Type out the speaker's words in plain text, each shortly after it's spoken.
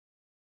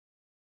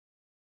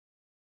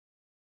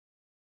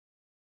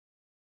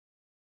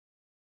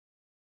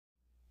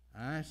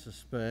I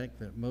suspect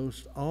that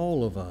most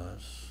all of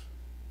us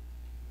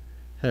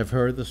have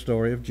heard the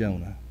story of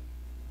Jonah.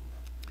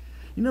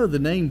 You know, the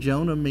name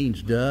Jonah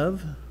means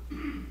dove.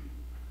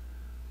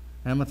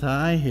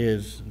 Amittai,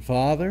 his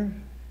father,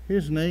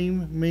 his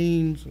name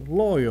means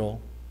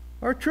loyal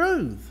or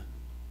truth.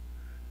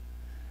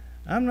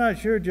 I'm not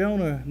sure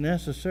Jonah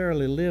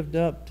necessarily lived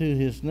up to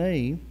his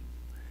name,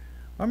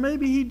 or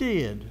maybe he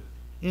did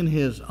in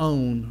his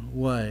own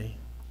way.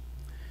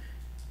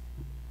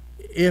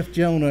 If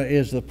Jonah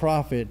is the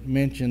prophet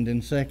mentioned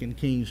in 2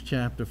 Kings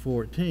chapter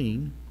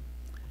 14,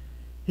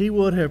 he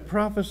would have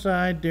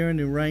prophesied during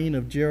the reign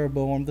of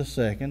Jeroboam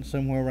II,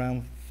 somewhere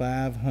around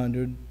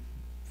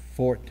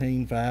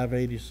 514,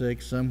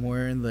 586,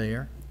 somewhere in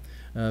there,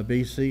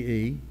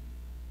 BCE.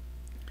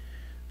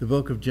 The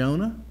book of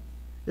Jonah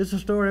is a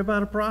story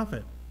about a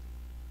prophet.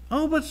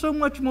 Oh, but so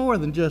much more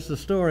than just a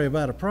story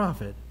about a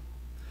prophet.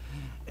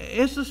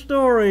 It's a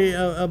story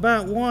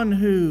about one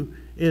who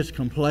is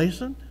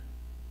complacent,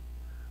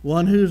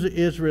 one who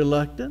is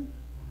reluctant,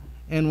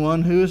 and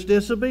one who is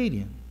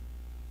disobedient.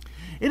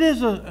 It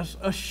is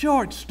a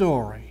short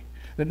story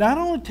that not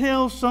only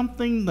tells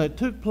something that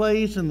took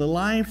place in the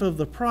life of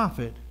the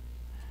prophet,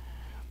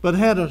 but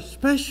had a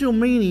special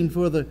meaning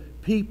for the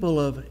people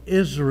of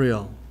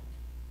Israel.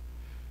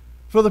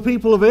 For the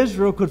people of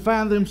Israel could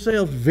find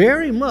themselves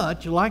very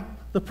much like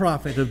the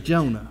prophet of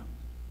Jonah,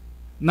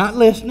 not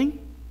listening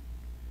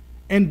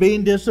and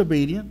being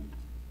disobedient,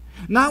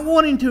 not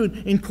wanting to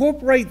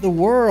incorporate the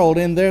world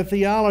in their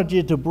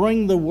theology to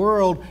bring the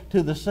world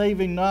to the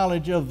saving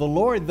knowledge of the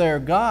Lord their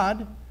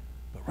God,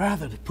 but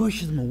rather to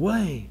push them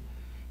away,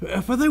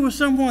 for they were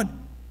somewhat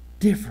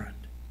different.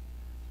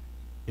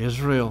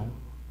 Israel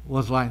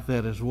was like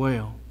that as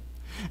well.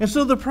 And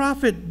so the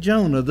prophet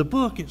Jonah, the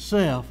book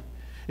itself,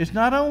 is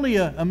not only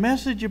a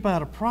message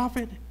about a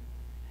prophet,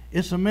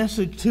 it's a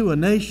message to a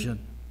nation.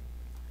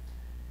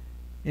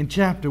 In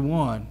chapter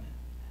 1,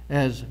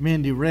 as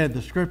Mindy read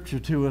the scripture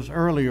to us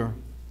earlier,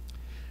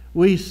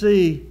 we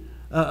see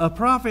a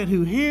prophet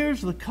who hears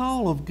the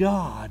call of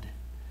God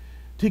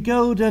to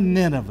go to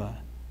Nineveh.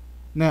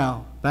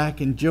 Now,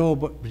 back in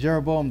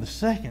Jeroboam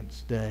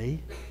II's day,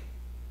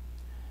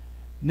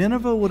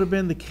 Nineveh would have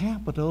been the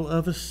capital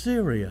of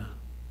Assyria.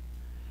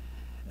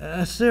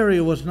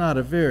 Assyria was not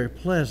a very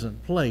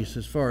pleasant place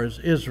as far as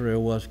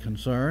Israel was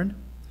concerned.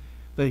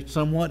 They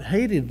somewhat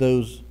hated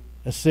those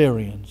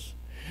Assyrians.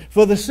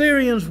 For the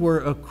Syrians were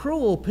a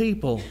cruel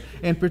people,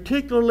 and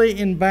particularly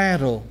in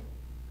battle.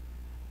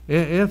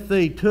 If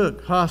they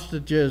took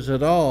hostages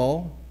at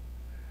all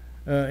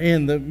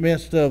in the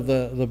midst of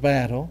the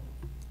battle,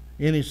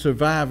 any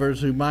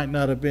survivors who might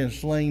not have been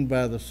slain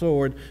by the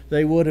sword,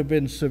 they would have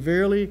been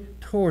severely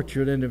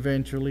tortured and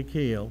eventually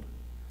killed.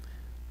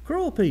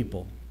 Cruel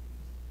people.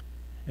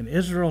 And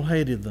Israel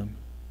hated them.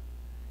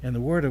 And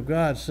the Word of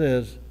God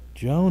says,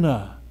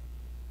 Jonah,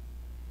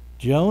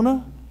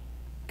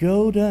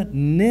 go to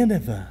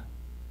Nineveh.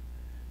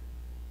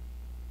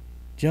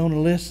 Jonah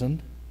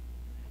listened.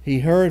 He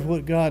heard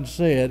what God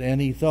said,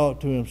 and he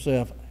thought to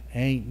himself,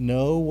 ain't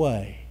no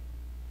way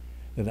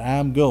that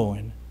I'm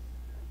going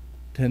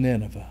to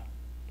Nineveh.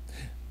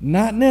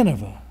 Not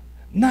Nineveh.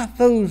 Not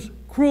those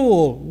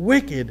cruel,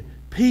 wicked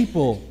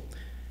people.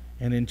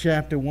 And in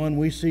chapter 1,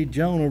 we see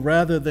Jonah,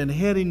 rather than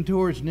heading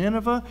towards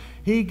Nineveh,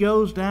 he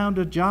goes down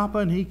to Joppa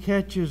and he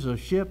catches a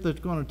ship that's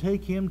going to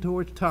take him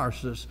towards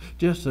Tarshish,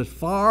 just as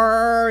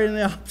far in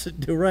the opposite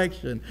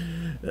direction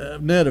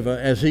of Nineveh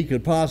as he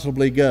could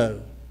possibly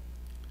go.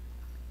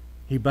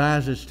 He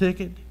buys his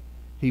ticket,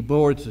 he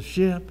boards the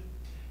ship,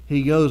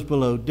 he goes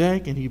below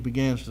deck and he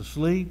begins to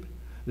sleep.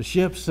 The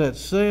ship sets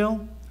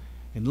sail,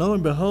 and lo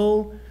and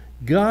behold,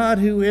 God,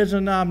 who is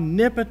an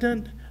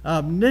omnipotent,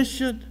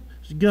 omniscient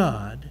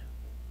God,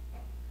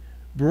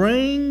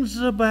 brings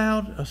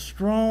about a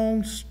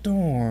strong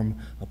storm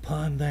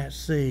upon that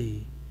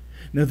sea.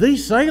 Now,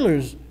 these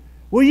sailors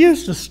were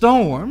used to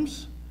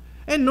storms,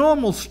 and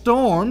normal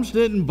storms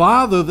didn't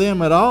bother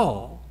them at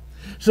all.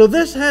 So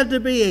this had to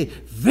be a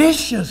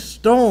vicious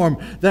storm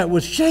that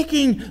was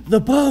shaking the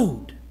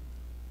boat.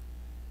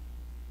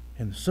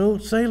 And so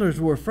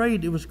sailors were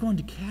afraid it was going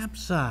to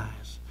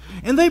capsize.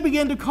 And they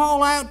began to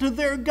call out to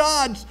their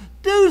gods,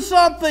 do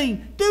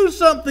something, do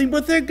something.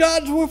 But their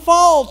gods were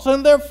false,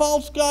 and their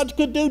false gods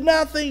could do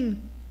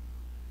nothing.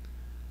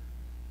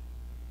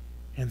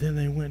 And then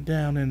they went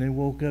down and they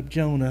woke up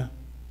Jonah.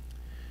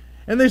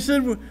 And they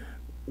said,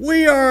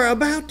 we are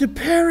about to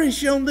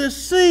perish on this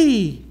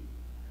sea.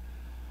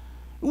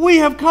 We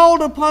have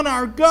called upon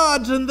our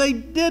gods and they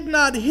did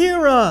not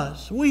hear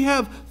us. We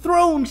have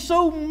thrown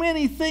so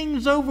many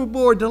things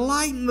overboard to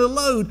lighten the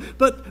load,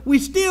 but we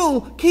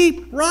still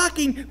keep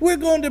rocking. We're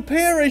going to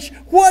perish.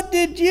 What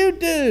did you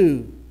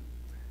do?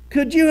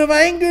 Could you have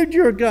angered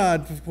your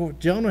God? For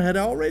Jonah had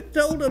already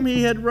told him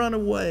he had run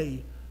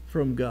away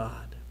from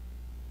God.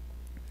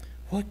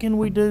 What can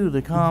we do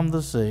to calm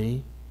the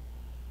sea?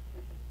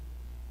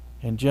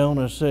 And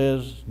Jonah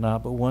says,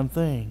 not but one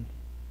thing.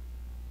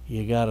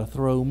 You got to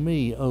throw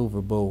me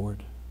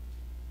overboard.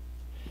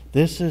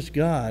 This is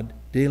God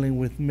dealing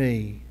with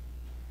me.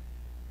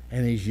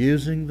 And he's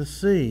using the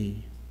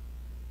sea,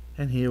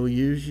 and he'll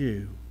use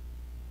you.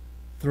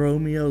 Throw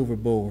me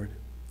overboard.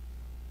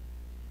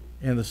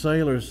 And the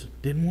sailors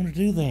didn't want to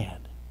do that.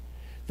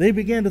 They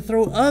began to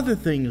throw other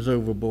things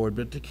overboard,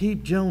 but to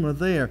keep Jonah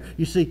there.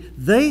 You see,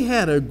 they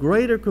had a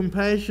greater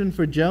compassion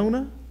for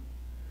Jonah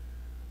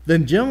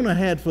than Jonah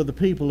had for the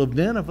people of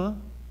Nineveh.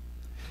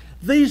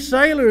 These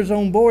sailors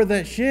on board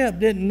that ship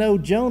didn't know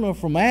Jonah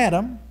from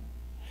Adam.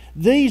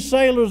 These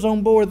sailors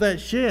on board that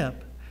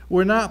ship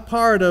were not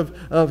part of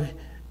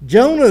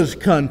Jonah's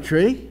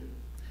country.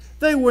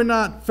 They were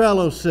not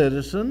fellow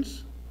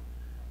citizens.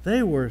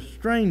 They were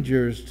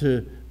strangers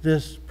to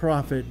this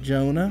prophet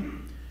Jonah,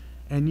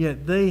 and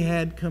yet they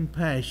had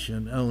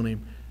compassion on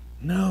him.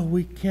 No,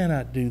 we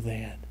cannot do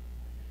that.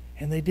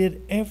 And they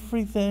did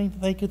everything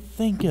they could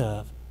think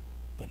of,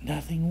 but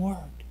nothing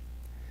worked.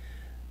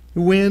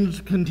 The winds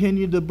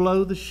continued to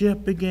blow. The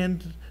ship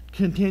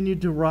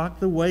continued to rock.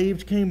 The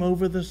waves came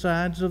over the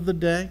sides of the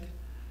deck.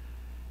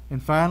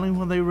 And finally,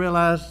 when they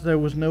realized there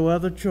was no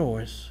other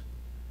choice,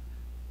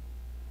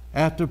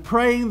 after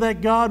praying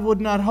that God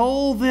would not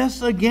hold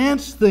this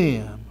against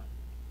them,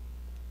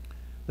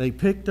 they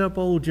picked up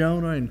old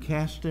Jonah and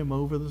cast him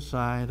over the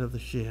side of the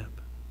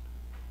ship.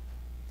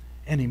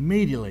 And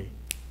immediately,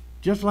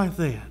 just like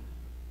that,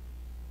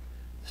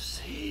 the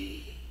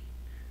sea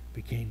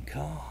became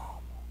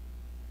calm.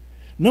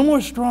 No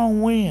more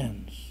strong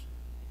winds.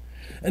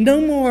 And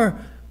no more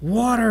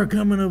water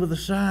coming over the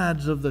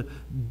sides of the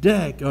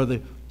deck or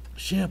the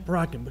ship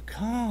rocking, but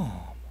calm.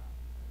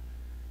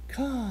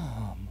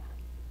 Calm.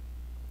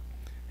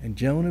 And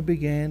Jonah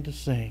began to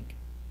sink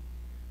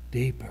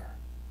deeper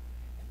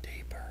and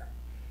deeper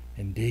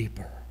and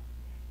deeper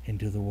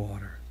into the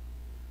water.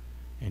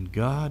 And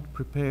God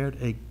prepared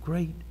a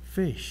great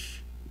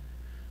fish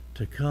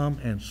to come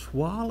and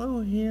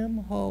swallow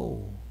him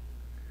whole,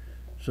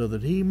 so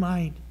that he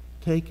might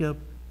take up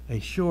a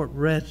short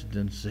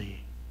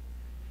residency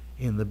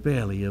in the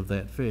belly of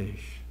that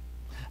fish.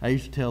 I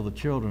used to tell the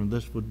children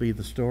this would be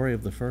the story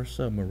of the first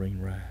submarine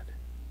ride,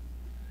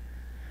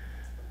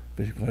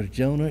 because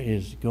Jonah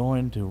is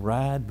going to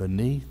ride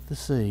beneath the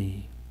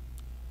sea.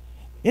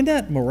 Isn't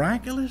that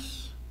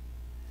miraculous?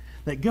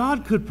 That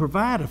God could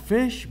provide a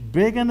fish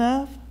big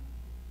enough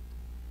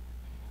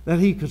that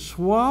he could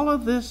swallow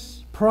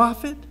this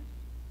prophet,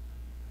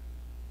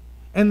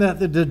 and that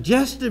the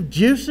digestive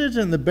juices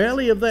in the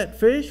belly of that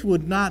fish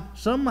would not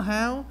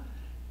somehow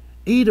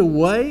eat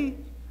away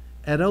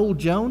at old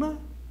Jonah?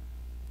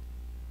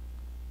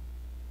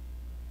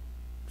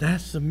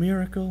 That's a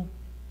miracle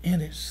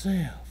in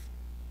itself.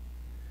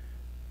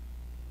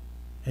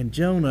 And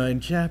Jonah in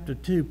chapter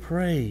 2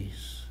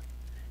 prays.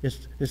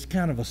 It's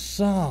kind of a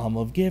psalm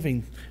of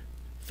giving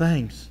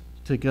thanks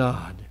to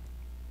God.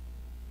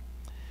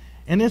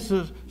 And it's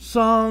a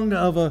song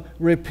of a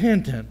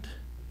repentant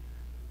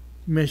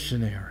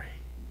missionary,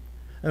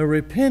 a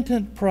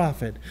repentant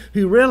prophet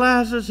who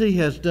realizes he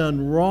has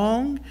done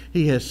wrong,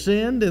 he has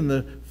sinned in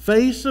the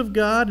face of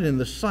God, in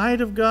the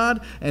sight of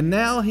God, and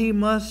now he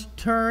must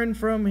turn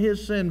from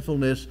his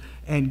sinfulness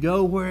and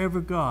go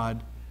wherever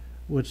God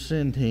would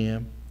send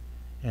him.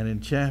 And in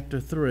chapter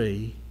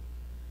 3,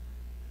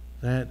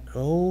 that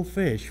old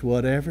fish,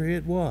 whatever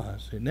it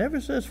was, it never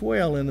says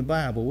whale in the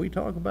Bible. We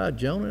talk about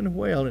Jonah and a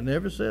whale. It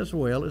never says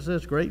whale. It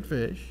says great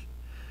fish.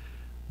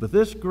 But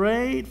this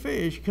great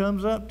fish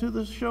comes up to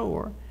the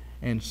shore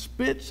and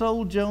spits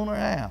old Jonah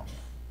out.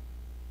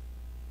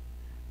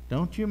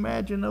 Don't you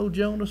imagine old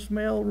Jonah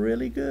smelled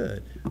really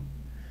good?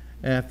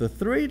 After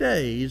 3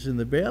 days in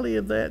the belly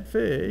of that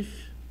fish,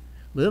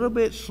 a little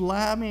bit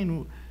slimy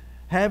and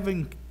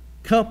having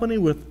company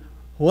with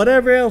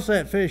whatever else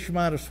that fish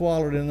might have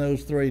swallowed in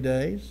those 3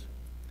 days.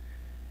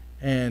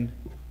 And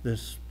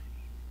this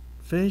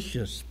fish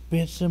just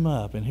spits him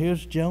up. And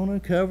here's Jonah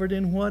covered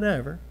in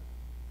whatever,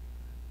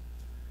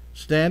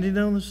 standing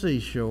on the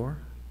seashore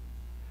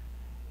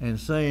and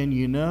saying,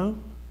 you know,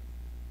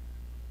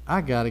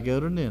 I got to go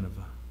to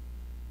Nineveh.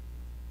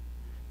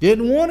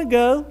 Didn't want to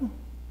go.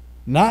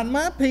 Not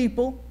my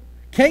people.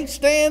 Can't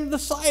stand the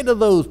sight of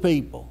those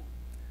people.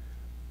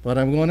 But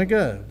I'm going to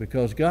go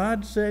because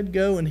God said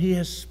go, and he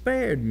has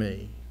spared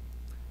me.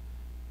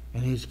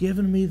 And he's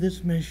given me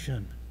this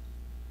mission.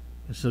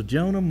 And so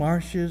Jonah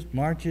marches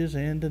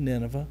into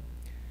Nineveh.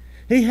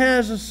 He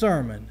has a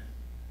sermon.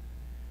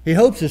 He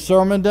hopes his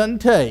sermon doesn't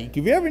take.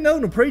 Have you ever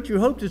known a preacher who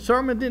hoped his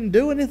sermon didn't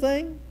do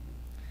anything?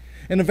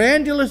 An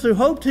evangelist who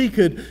hoped he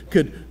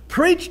could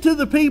preach to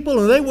the people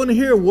and they wouldn't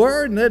hear a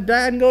word and they'd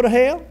die and go to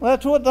hell?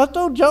 That's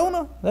old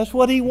Jonah. That's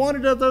what he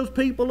wanted of those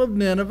people of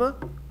Nineveh.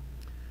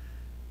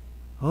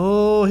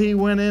 Oh, he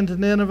went into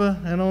Nineveh,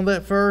 and on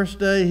that first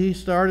day he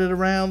started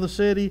around the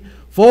city.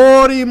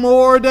 40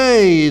 more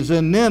days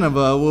and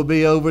Nineveh will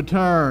be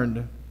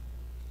overturned.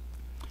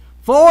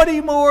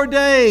 40 more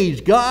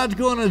days. God's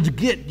going to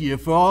get you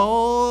for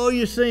all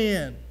your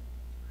sin.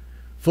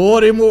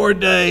 40 more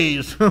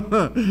days.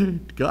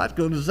 God's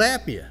going to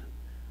zap you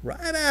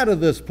right out of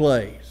this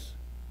place.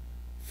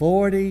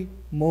 40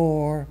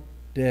 more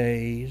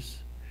days.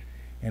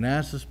 And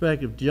I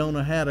suspect if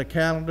Jonah had a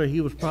calendar,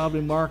 he was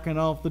probably marking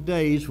off the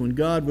days when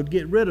God would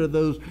get rid of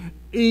those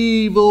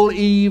evil,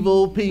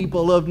 evil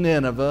people of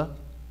Nineveh.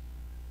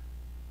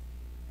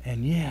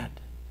 And yet,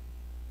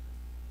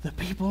 the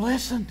people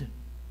listened.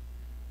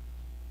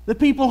 The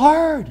people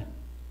heard.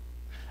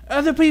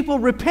 The people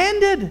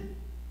repented.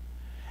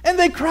 And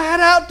they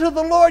cried out to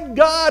the Lord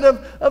God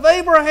of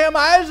Abraham,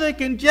 Isaac,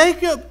 and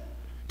Jacob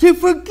to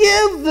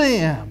forgive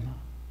them.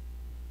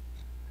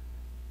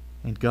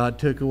 And God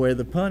took away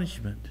the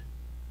punishment.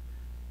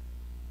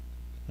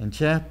 And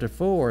chapter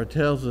 4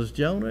 tells us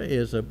Jonah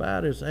is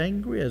about as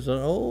angry as an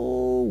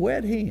old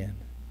wet hen.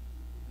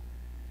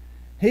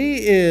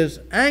 He is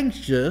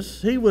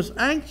anxious. He was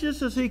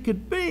anxious as he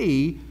could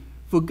be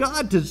for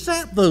God to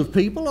zap those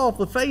people off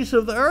the face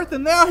of the earth.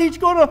 And now he's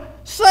going to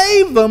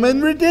save them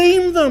and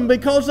redeem them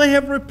because they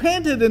have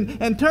repented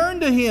and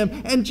turned to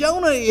him. And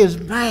Jonah is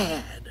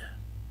mad.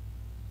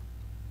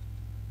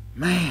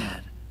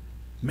 Mad.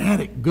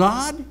 Mad at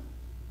God.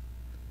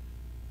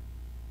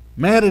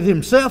 Mad at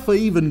himself for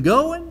even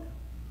going.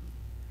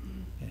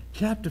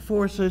 Chapter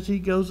 4 says he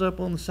goes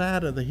up on the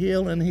side of the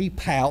hill and he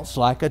pouts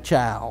like a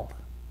child.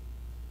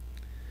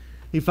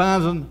 He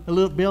finds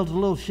builds a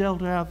little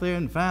shelter out there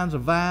and finds a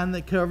vine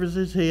that covers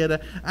his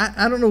head.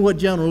 I don't know what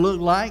Jonah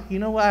looked like. You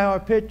know how I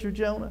picture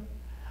Jonah?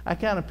 I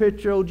kind of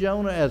picture old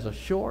Jonah as a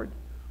short,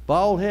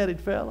 bald-headed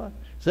fella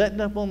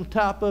sitting up on the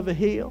top of a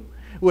hill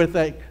with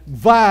a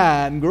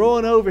vine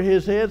growing over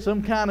his head,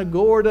 some kind of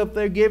gourd up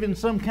there giving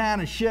some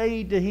kind of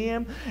shade to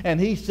him,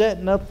 and he's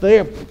sitting up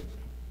there,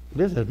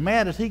 just as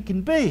mad as he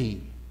can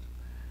be,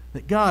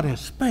 that God has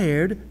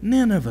spared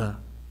Nineveh.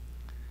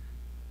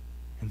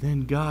 And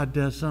then God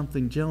does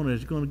something Jonah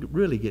is going to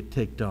really get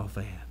ticked off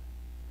at.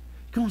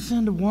 He's going to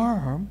send a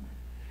worm,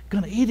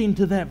 going to eat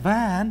into that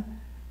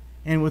vine,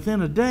 and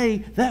within a day,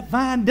 that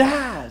vine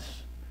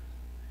dies.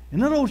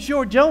 And that old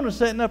short Jonah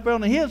sitting up there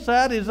on the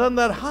hillside is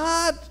under that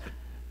hot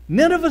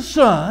Nineveh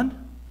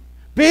sun,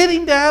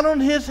 beating down on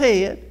his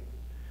head,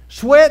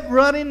 sweat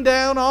running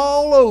down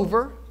all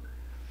over,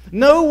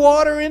 no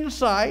water in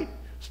sight,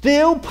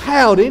 still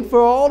pouting for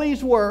all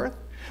he's worth,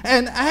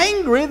 and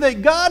angry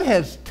that God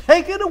has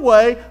taken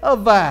away a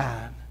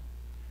vine.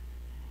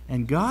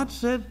 And God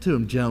said to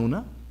him,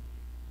 Jonah,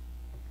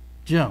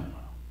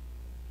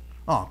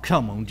 oh,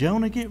 come on,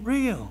 Jonah, get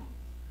real.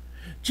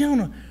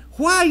 Jonah,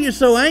 why are you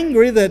so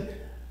angry that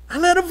I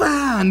let a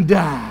vine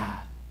die?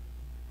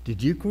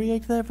 Did you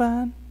create that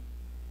vine?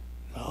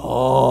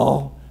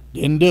 No,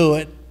 didn't do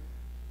it.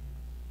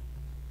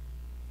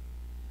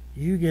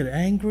 You get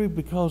angry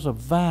because a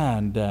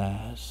vine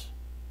dies.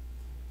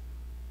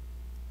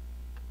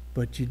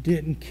 But you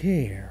didn't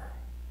care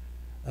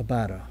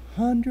about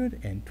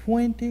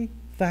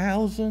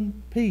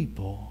 120,000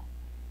 people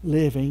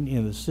living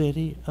in the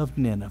city of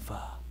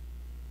Nineveh.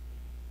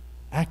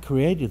 I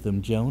created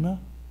them,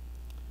 Jonah.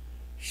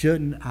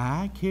 Shouldn't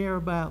I care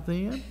about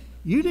them?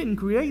 You didn't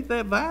create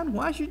that vine.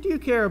 Why should you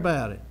care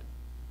about it?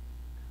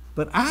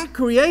 But I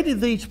created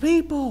these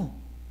people.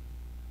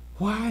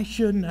 Why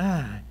shouldn't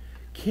I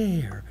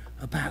care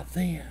about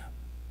them?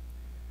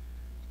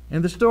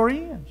 And the story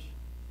ends.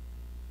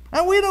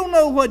 And we don't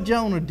know what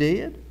Jonah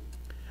did.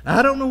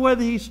 I don't know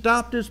whether he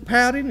stopped his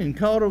pouting and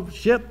caught a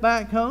ship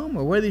back home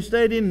or whether he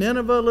stayed in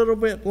Nineveh a little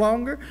bit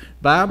longer.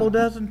 Bible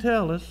doesn't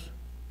tell us.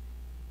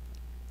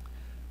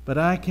 But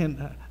I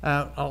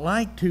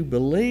like to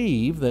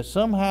believe that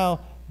somehow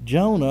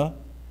Jonah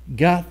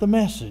got the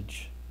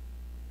message.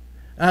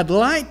 I'd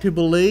like to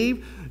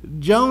believe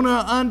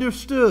Jonah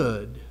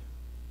understood.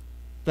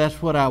 That's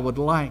what I would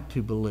like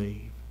to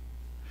believe.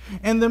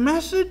 And the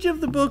message of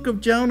the book of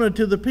Jonah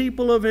to the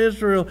people of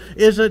Israel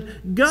is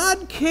that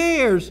God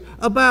cares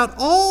about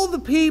all the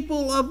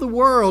people of the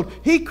world.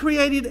 He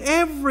created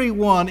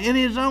everyone in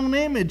His own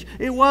image.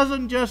 It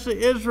wasn't just the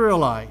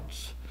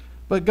Israelites,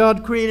 but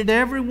God created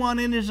everyone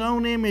in His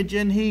own image,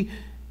 and He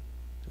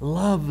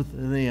loved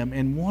them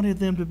and wanted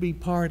them to be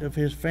part of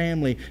His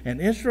family. And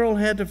Israel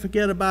had to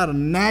forget about a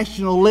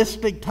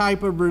nationalistic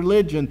type of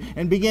religion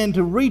and begin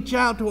to reach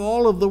out to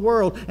all of the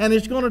world. And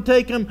it's going to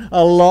take them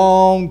a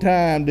long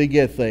time to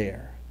get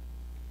there.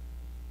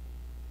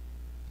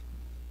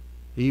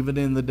 Even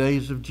in the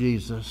days of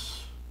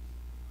Jesus,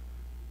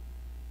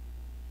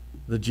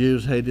 the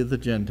Jews hated the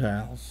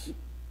Gentiles.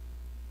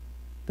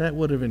 That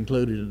would have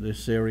included the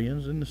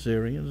Syrians and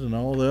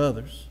all the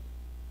others.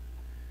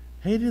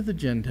 Hated the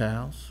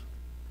Gentiles,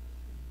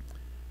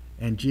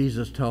 and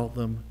Jesus taught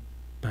them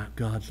about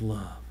God's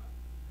love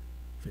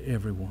for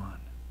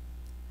everyone.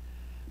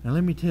 Now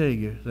let me tell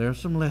you, there are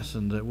some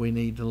lessons that we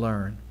need to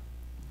learn.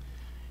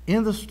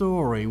 In the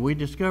story, we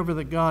discover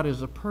that God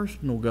is a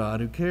personal God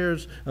who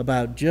cares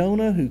about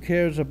Jonah, who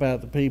cares about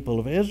the people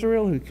of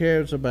Israel, who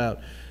cares about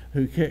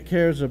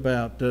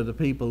the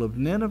people of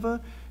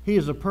Nineveh. He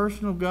is a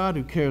personal God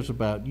who cares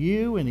about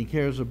you, and He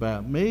cares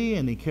about me,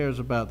 and He cares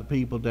about the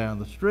people down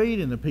the street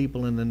and the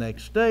people in the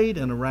next state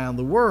and around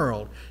the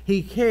world.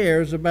 He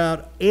cares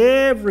about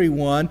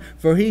everyone,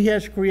 for He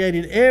has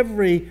created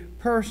every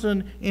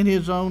person in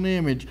His own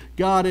image.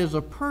 God is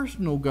a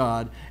personal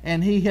God,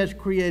 and He has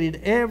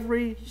created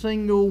every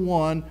single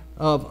one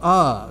of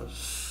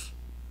us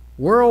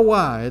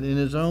worldwide in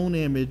His own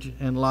image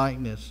and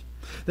likeness.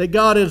 That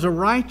God is a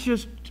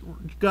righteous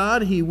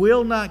God. He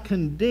will not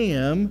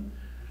condemn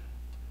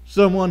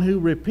someone who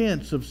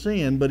repents of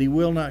sin, but He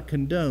will not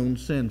condone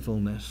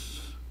sinfulness.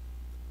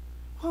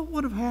 What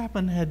would have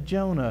happened had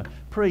Jonah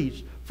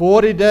preached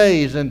 40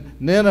 days and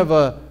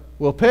Nineveh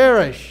will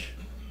perish,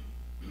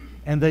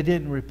 and they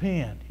didn't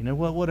repent? You know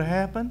what would have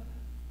happened?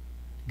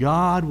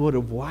 God would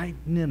have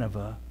wiped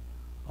Nineveh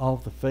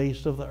off the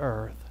face of the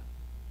earth.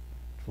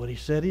 That's what He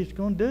said He's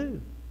going to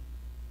do.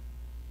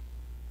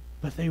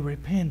 But they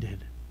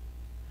repented.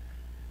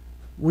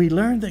 We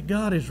learned that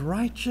God is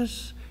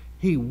righteous.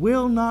 He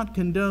will not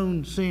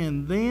condone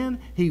sin then.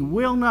 He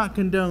will not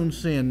condone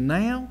sin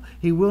now.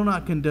 He will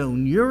not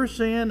condone your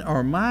sin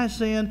or my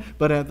sin.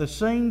 But at the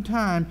same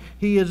time,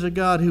 He is a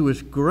God who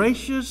is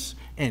gracious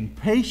and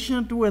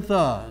patient with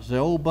us. The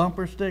old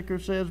bumper sticker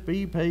says,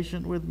 "Be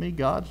patient with me.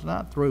 God's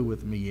not through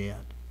with me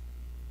yet."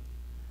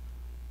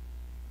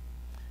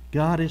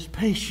 God is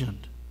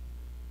patient.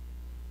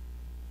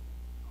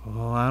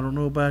 Oh, I don't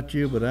know about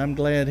you, but I'm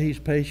glad He's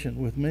patient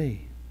with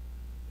me.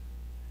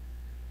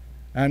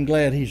 I'm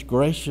glad He's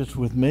gracious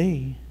with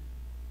me.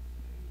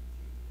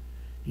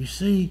 You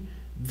see,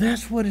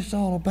 that's what it's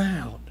all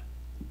about.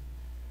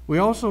 We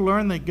also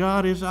learn that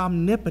God is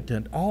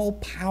omnipotent,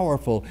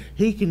 all-powerful.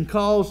 He can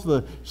cause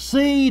the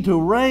sea to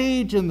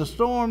rage and the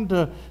storm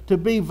to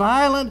be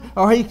violent,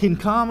 or He can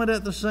calm it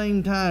at the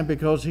same time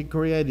because He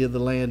created the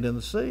land and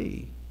the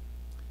sea.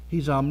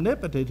 He's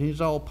omnipotent.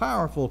 He's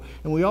all-powerful.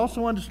 And we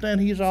also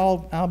understand He's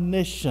all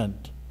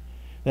omniscient.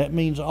 That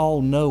means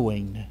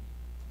all-knowing.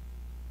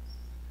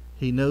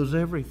 He knows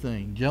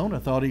everything. Jonah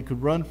thought he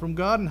could run from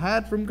God and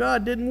hide from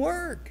God. Didn't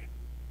work.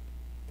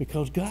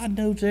 Because God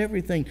knows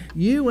everything.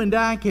 You and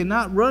I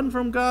cannot run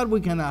from God. We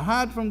cannot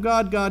hide from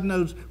God. God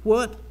knows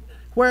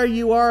where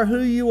you are, who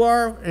you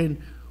are,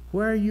 and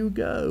where you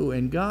go.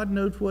 And God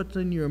knows what's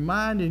in your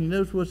mind, and He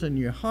knows what's in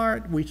your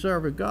heart. We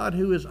serve a God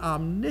who is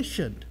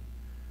omniscient.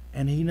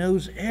 And He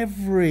knows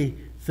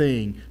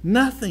everything.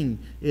 Nothing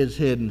is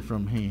hidden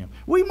from Him.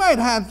 We might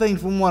hide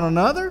things from one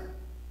another,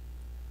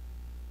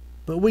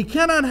 but we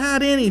cannot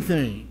hide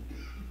anything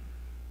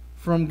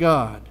from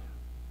God.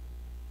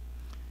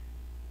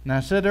 Now, I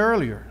said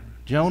earlier,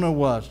 Jonah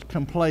was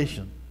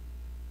complacent.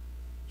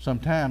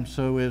 Sometimes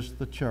so is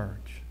the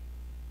church.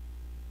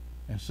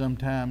 And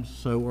sometimes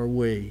so are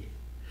we.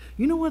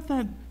 You know what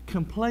that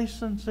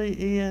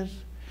complacency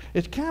is?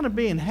 It's kind of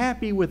being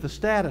happy with the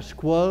status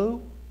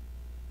quo.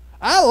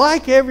 I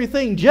like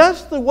everything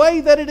just the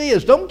way that it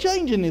is. Don't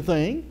change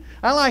anything.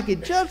 I like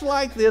it just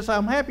like this.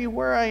 I'm happy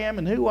where I am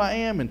and who I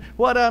am and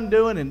what I'm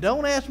doing. And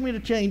don't ask me to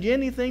change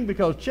anything,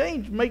 because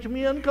change makes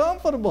me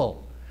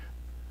uncomfortable.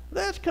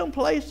 That's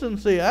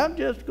complacency. I'm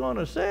just going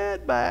to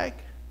sit back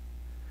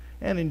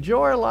and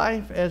enjoy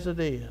life as it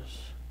is.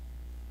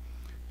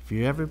 Have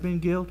you ever been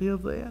guilty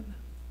of that?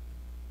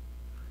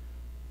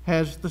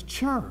 Has the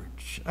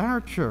church,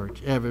 our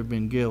church, ever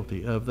been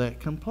guilty of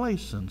that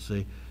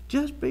complacency?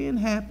 Just being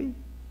happy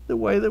the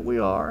way that we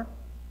are.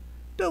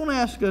 Don't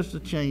ask us to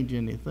change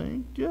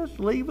anything. Just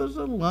leave us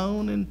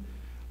alone and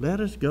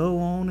let us go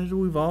on as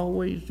we've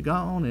always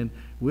gone, and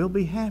we'll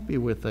be happy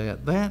with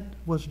that. That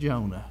was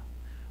Jonah.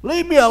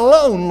 Leave me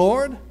alone,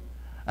 Lord.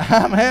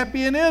 I'm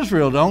happy in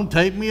Israel. Don't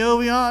take me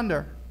over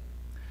yonder.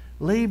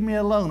 Leave me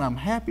alone. I'm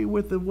happy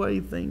with the way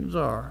things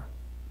are.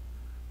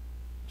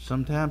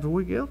 Sometimes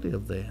we're guilty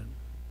of that.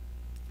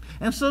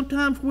 And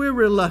sometimes we're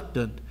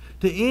reluctant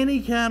to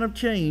any kind of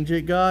change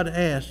that God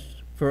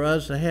asks for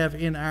us to have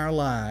in our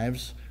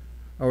lives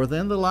or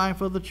within the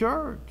life of the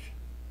church.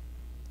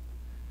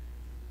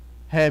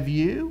 Have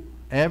you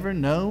ever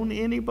known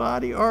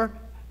anybody, or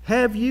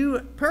have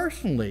you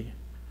personally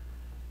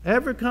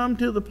ever come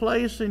to the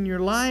place in your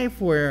life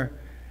where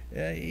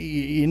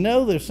you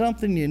know there's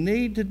something you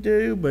need to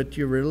do, but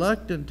you're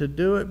reluctant to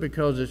do it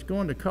because it's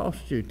going to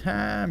cost you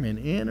time and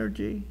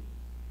energy,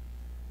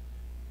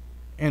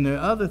 and there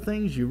are other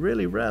things you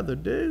really rather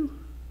do?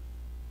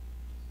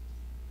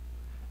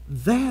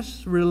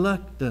 That's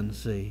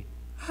reluctancy.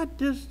 I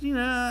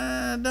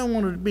don't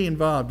want to be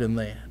involved in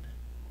that.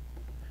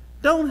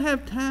 Don't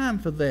have time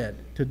for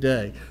that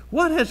today.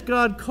 What has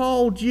God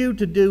called you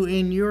to do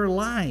in your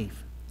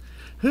life?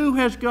 Who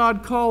has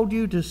God called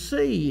you to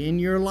see in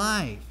your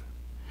life?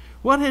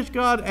 What has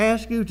God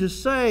asked you to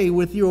say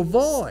with your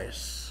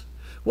voice?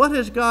 What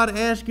has God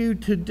asked you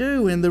to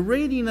do in the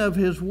reading of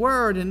His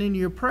Word and in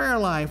your prayer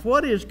life?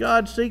 What is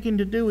God seeking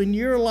to do in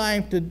your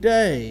life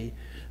today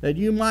that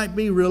you might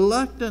be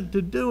reluctant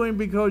to doing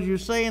because you're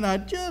saying, I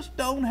just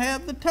don't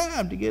have the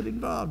time to get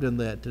involved in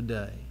that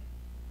today?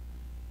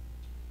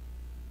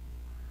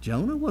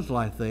 Jonah was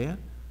like that.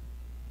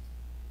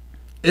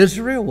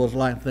 Israel was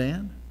like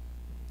that.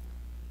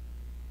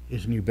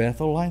 Is New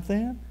Bethel like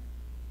that?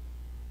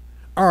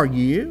 Are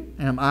you,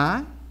 am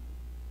I,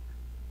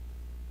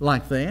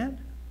 like that?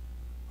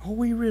 Are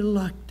we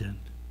reluctant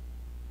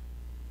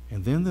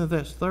And then there's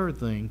that third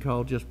thing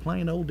called just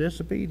plain old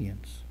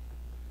disobedience.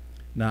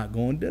 Not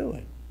going to do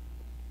it.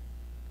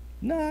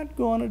 Not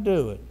going to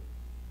do it.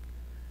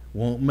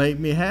 Won't make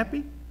me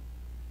happy.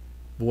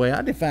 The way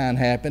I define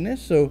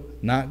happiness, so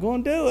not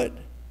going to do it.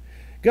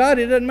 God,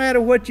 it doesn't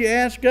matter what you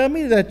ask of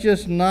me, that's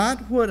just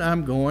not what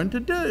I'm going to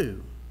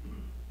do.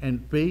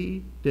 And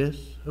be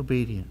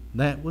disobedient.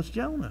 That was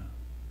Jonah.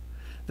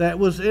 That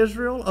was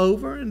Israel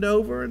over and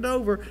over and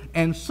over.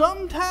 And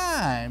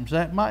sometimes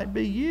that might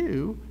be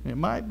you, it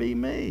might be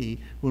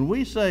me, when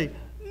we say,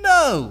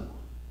 no,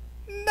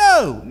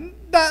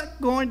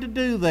 not going to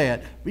do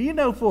that. But you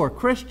know, for a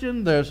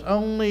Christian, there's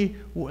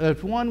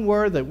one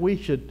word that we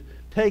should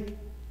take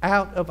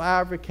out of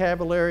our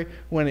vocabulary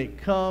when it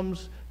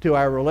comes to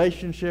our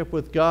relationship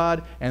with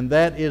God, and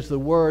that is the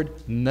word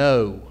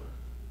no.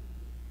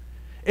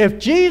 If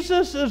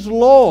Jesus is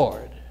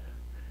Lord,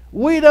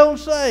 we don't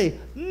say,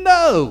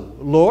 no,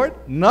 Lord,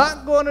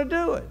 not going to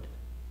do it.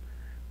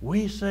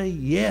 We say,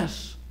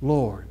 yes,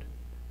 Lord.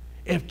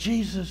 If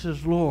Jesus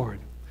is Lord.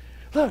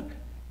 Look,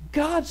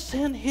 God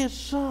sent His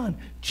Son,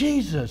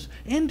 Jesus,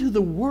 into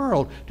the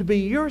world to be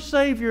your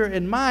Savior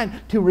and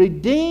mine, to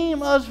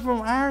redeem us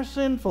from our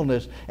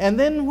sinfulness. And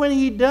then when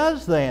He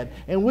does that,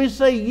 and we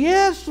say,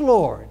 yes,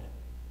 Lord,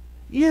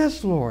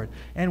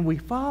 and we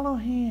follow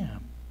Him,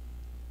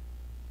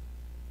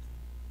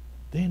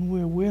 then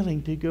we're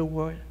willing to go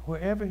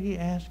wherever He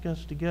asks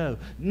us to go.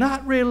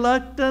 Not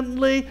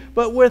reluctantly,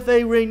 but with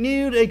a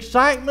renewed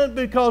excitement,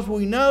 because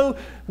we know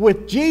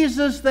with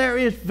Jesus there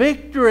is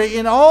victory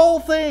in all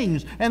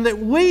things, and that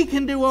we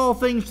can do all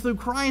things through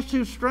Christ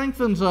who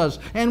strengthens us.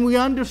 And we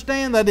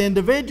understand that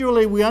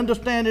individually, we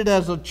understand it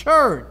as a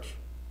church.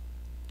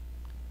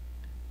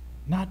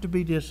 Not to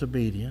be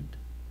disobedient,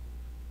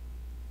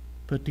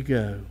 but to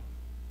go.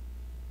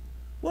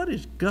 What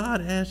is God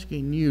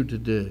asking you to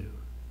do?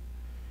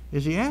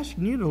 Is He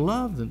asking you to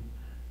love the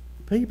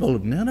people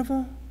of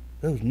Nineveh,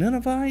 those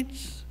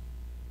Ninevites?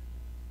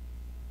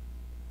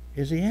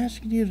 Is He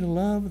asking you to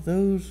love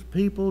those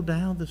people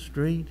down the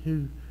street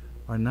who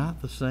are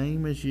not the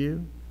same as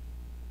you?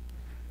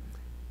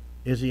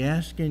 Is He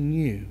asking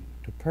you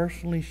to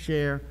personally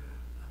share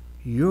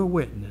your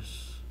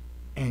witness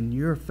and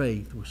your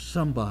faith with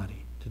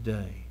somebody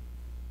today?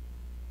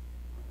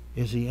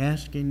 Is He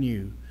asking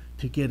you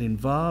to get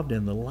involved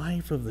in the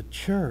life of the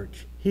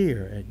church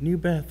here at New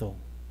Bethel,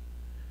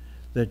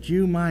 that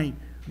you might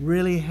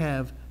really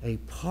have a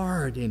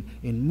part in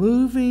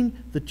moving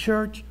the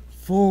church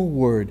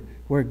forward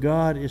where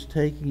God is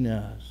taking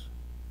us?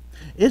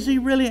 Is He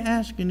really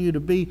asking you to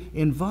be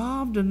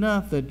involved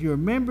enough that your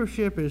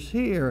membership is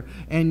here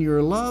and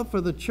your love for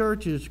the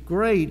church is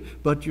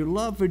great, but your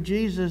love for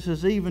Jesus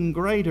is even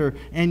greater,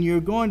 and you're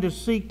going to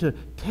seek to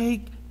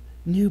take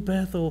New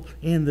Bethel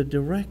in the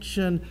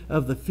direction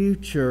of the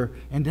future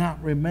and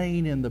not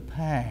remain in the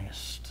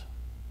past?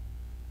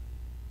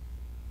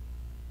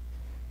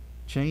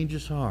 Change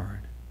is hard,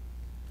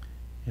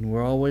 and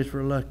we're always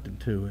reluctant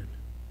to it.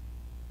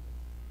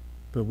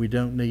 But we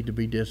don't need to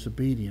be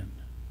disobedient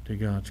to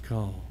God's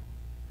call.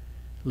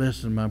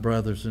 Listen, my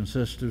brothers and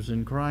sisters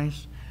in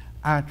Christ,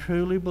 I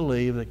truly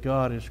believe that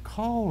God is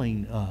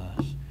calling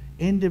us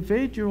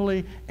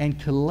individually and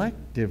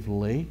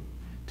collectively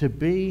to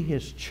be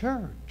His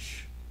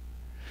church.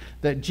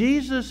 That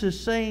Jesus is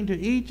saying to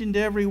each and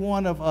every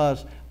one of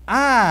us,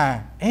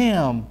 I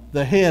am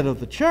the head of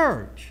the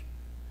church.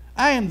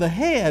 I am the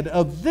head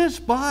of this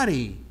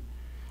body.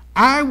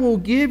 I will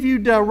give you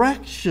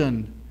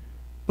direction,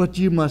 but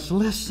you must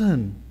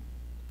listen.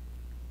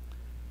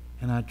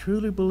 And I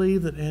truly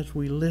believe that as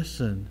we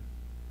listen,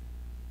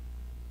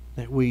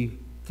 that we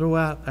throw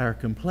out our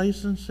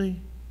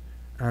complacency,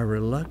 our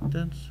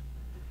reluctance,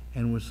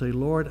 and we say,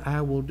 Lord,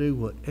 I will do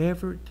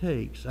whatever it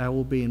takes. I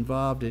will be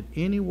involved in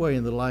any way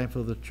in the life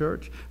of the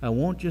church. I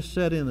won't just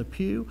sit in the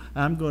pew.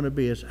 I'm going to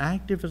be as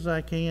active as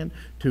I can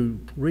to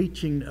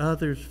reaching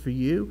others for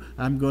you.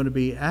 I'm going to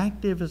be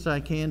active as I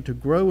can to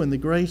grow in the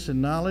grace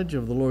and knowledge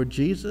of the Lord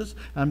Jesus.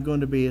 I'm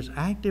going to be as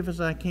active as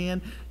I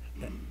can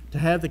to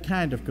have the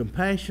kind of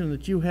compassion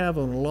that you have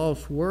on a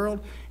lost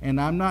world.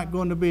 And I'm not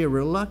going to be a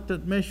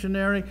reluctant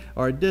missionary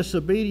or a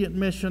disobedient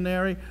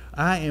missionary.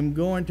 I am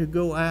going to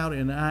go out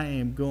and I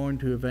am going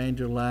to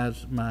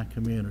evangelize my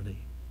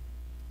community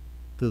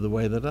through the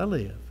way that I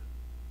live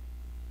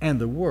and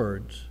the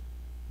words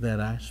that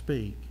I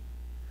speak.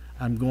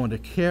 I'm going to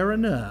care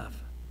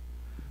enough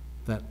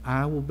that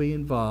I will be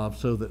involved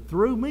so that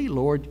through me,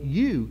 Lord,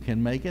 you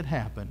can make it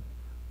happen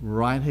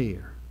right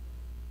here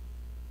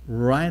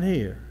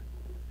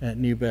at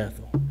New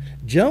Bethel.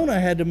 Jonah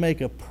had to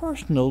make a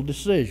personal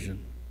decision.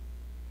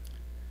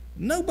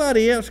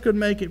 Nobody else could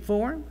make it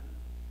for him.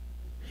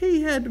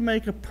 He had to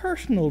make a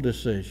personal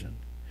decision.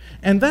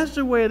 And that's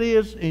the way it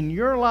is in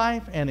your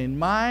life and in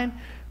mine.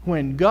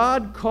 When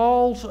God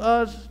calls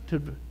us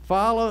to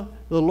follow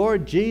the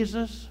Lord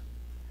Jesus,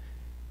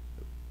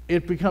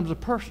 it becomes a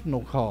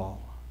personal call.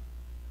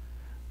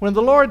 When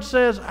the Lord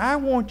says, I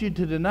want you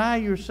to deny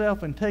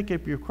yourself and take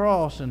up your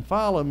cross and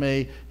follow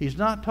me, He's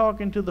not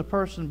talking to the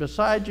person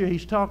beside you.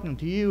 He's talking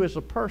to you as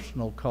a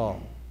personal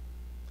call.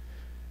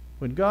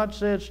 When God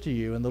says to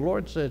you and the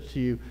Lord says to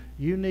you,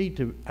 you need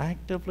to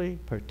actively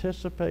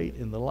participate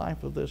in the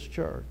life of this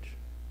church.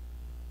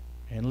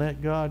 And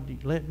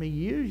let me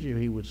use you,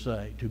 he would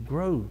say, to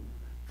grow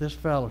this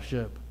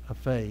fellowship of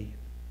faith.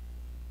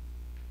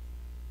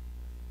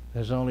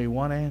 There's only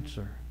one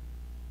answer.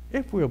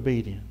 If we're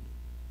obedient,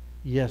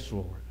 yes,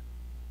 Lord.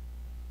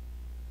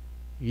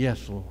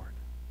 Yes, Lord.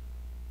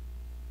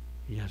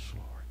 Yes,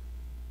 Lord.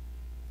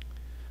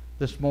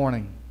 This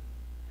morning,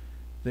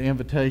 the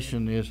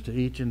invitation is to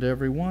each and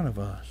every one of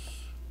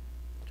us,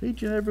 to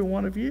each and every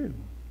one of you.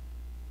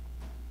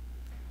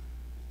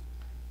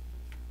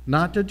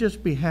 Not to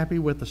just be happy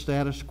with the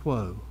status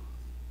quo,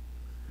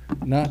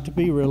 not to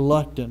be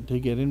reluctant to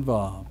get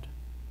involved,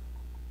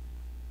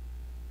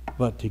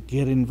 but to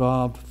get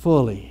involved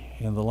fully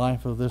in the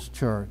life of this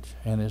church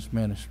and its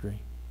ministry.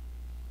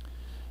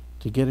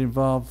 To get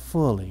involved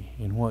fully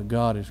in what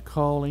God is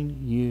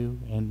calling you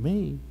and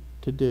me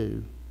to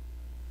do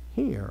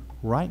here,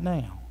 right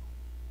now.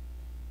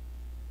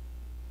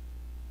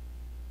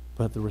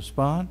 But the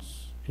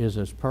response is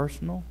as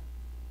personal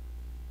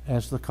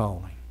as the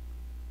calling.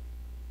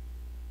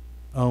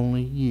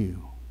 Only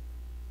you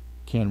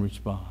can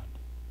respond.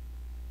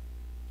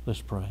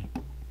 Let's pray.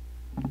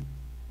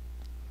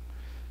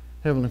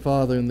 Heavenly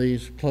Father, in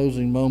these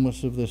closing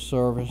moments of this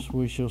service,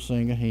 we shall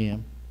sing a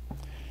hymn.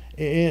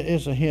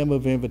 It's a hymn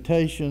of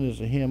invitation. It's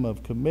a hymn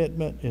of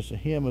commitment. It's a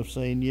hymn of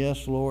saying,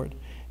 yes, Lord.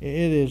 It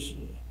is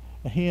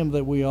a hymn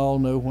that we all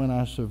know, when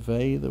I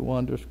survey the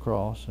wondrous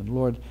cross. And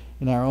Lord,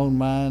 in our own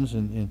minds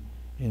and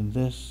in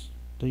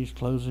these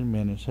closing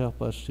minutes,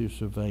 help us to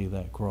survey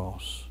that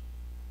cross.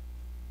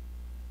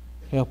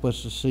 Help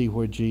us to see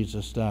where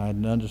Jesus died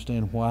and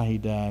understand why he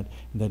died,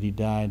 and that he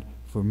died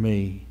for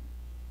me,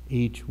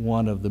 each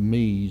one of the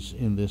me's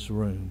in this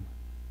room.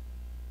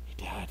 He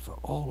died for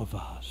all of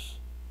us,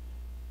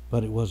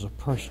 but it was a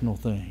personal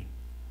thing.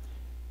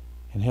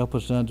 And help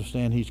us to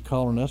understand he's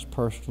calling us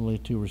personally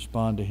to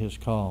respond to his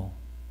call.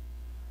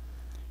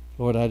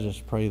 Lord, I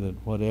just pray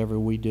that whatever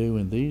we do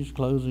in these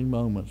closing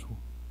moments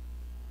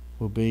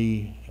will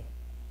be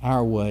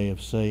our way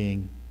of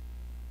saying,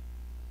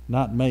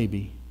 not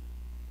maybe,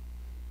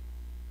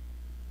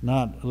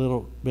 not a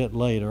little bit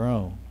later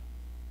on,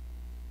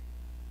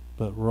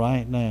 but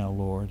right now,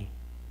 Lord,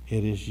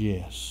 it is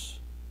yes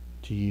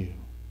to you.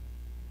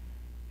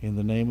 In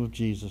the name of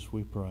Jesus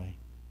we pray.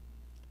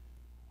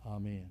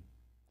 Amen.